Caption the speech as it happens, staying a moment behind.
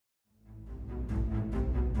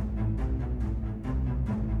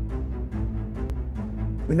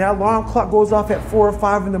When that alarm clock goes off at 4 or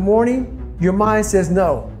 5 in the morning, your mind says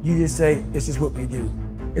no. You just say, this is what we do.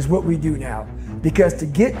 It's what we do now. Because to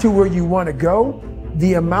get to where you want to go,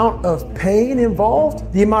 the amount of pain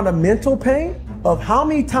involved, the amount of mental pain of how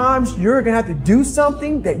many times you're going to have to do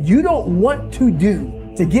something that you don't want to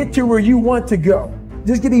do to get to where you want to go.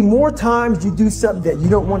 There's going to be more times you do something that you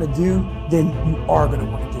don't want to do than you are going to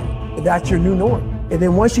want to do. And that's your new norm. And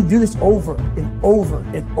then once you do this over and over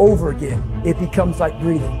and over again, it becomes like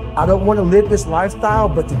breathing. I don't want to live this lifestyle,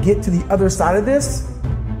 but to get to the other side of this,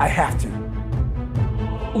 I have to.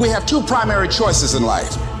 We have two primary choices in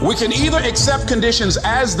life. We can either accept conditions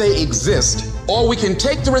as they exist, or we can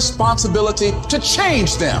take the responsibility to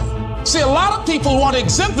change them. See, a lot of people want to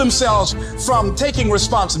exempt themselves from taking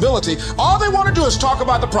responsibility. All they want to do is talk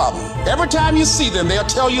about the problem. Every time you see them, they'll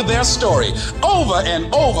tell you their story over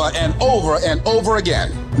and over and over and over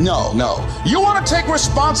again. No. You want to take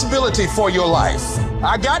responsibility for your life.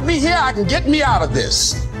 I got me here, I can get me out of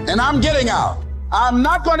this. And I'm getting out. I'm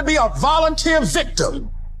not going to be a volunteer victim.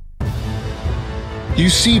 You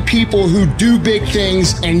see people who do big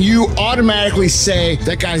things and you automatically say,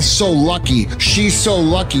 that guy's so lucky, she's so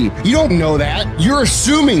lucky. You don't know that. You're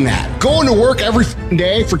assuming that. Going to work every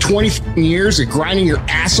day for 20 years and grinding your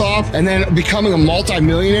ass off and then becoming a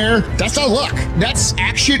multimillionaire, that's not luck. That's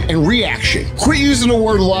action and reaction. Quit using the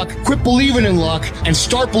word luck, quit believing in luck, and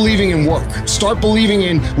start believing in work. Start believing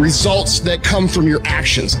in results that come from your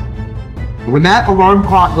actions. When that alarm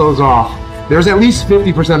clock goes off, there's at least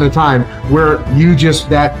 50% of the time where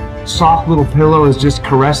that soft little pillow is just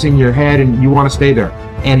caressing your head and you want to stay there.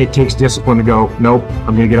 And it takes discipline to go, nope,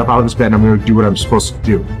 I'm going to get up out of this bed and I'm going to do what I'm supposed to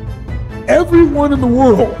do. Everyone in the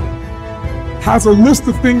world has a list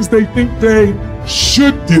of things they think they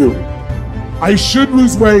should do. I should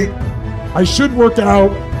lose weight. I should work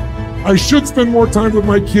out. I should spend more time with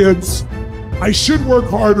my kids. I should work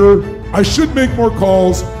harder. I should make more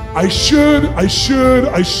calls. I should. And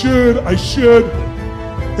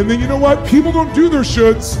then you know what? People don't do their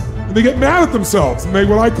shoulds and they get mad at themselves and they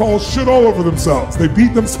what I call shit all over themselves. They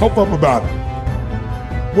beat themselves up about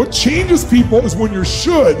it. What changes people is when your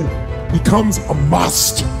should becomes a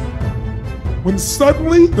must. When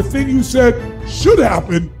suddenly the thing you said should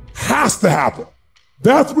happen has to happen.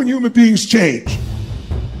 That's when human beings change.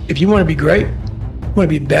 If you want to be great, you want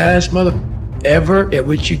to be baddest mother ever at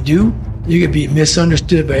what you do, you're going to be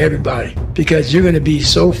misunderstood by everybody because you're going to be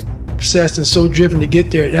so obsessed and so driven to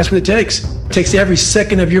get there. That's what it takes. It takes every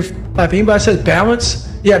second of your life. Anybody says balance?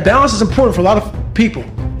 Yeah, balance is important for a lot of people.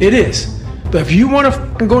 It is. But if you want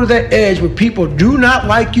to go to that edge where people do not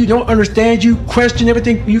like you, don't understand you, question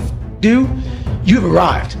everything you do, you've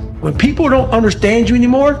arrived. When people don't understand you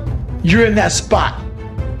anymore, you're in that spot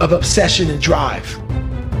of obsession and drive.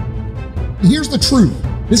 Here's the truth.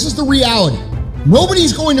 This is the reality.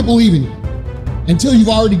 Nobody's going to believe in you until you've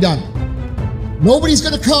already done it. Nobody's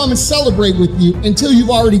going to come and celebrate with you until you've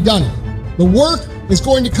already done it. The work is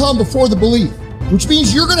going to come before the belief, which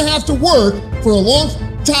means you're going to have to work for a long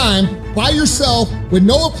time by yourself with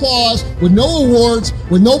no applause, with no awards,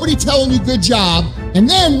 with nobody telling you good job. And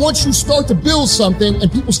then once you start to build something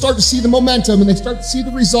and people start to see the momentum and they start to see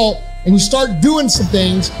the result and you start doing some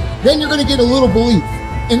things, then you're going to get a little belief.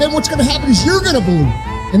 And then what's going to happen is you're going to believe.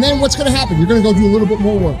 And then what's going to happen? You're going to go do a little bit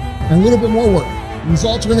more work and a little bit more work. The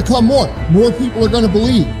results are going to come more. More people are going to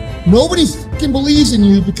believe. Nobody fucking believes in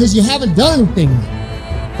you because you haven't done anything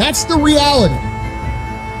yet. That's the reality.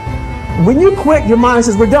 When you quit, your mind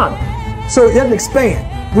says, we're done. So it doesn't expand.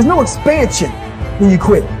 There's no expansion when you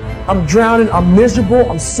quit. I'm drowning, I'm miserable,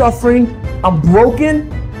 I'm suffering, I'm broken,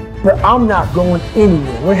 but I'm not going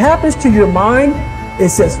anywhere. What happens to your mind, it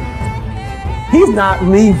says, he's not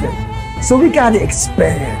leaving. So we got to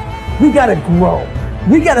expand. We got to grow.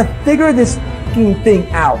 We got to figure this thing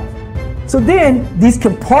out. So then these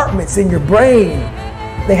compartments in your brain,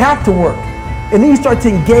 they have to work. And then you start to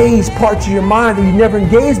engage parts of your mind that you never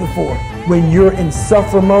engaged before. When you're in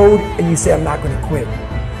suffer mode and you say, I'm not going to quit.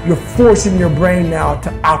 You're forcing your brain now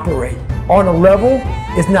to operate on a level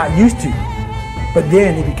it's not used to. But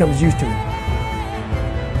then it becomes used to it.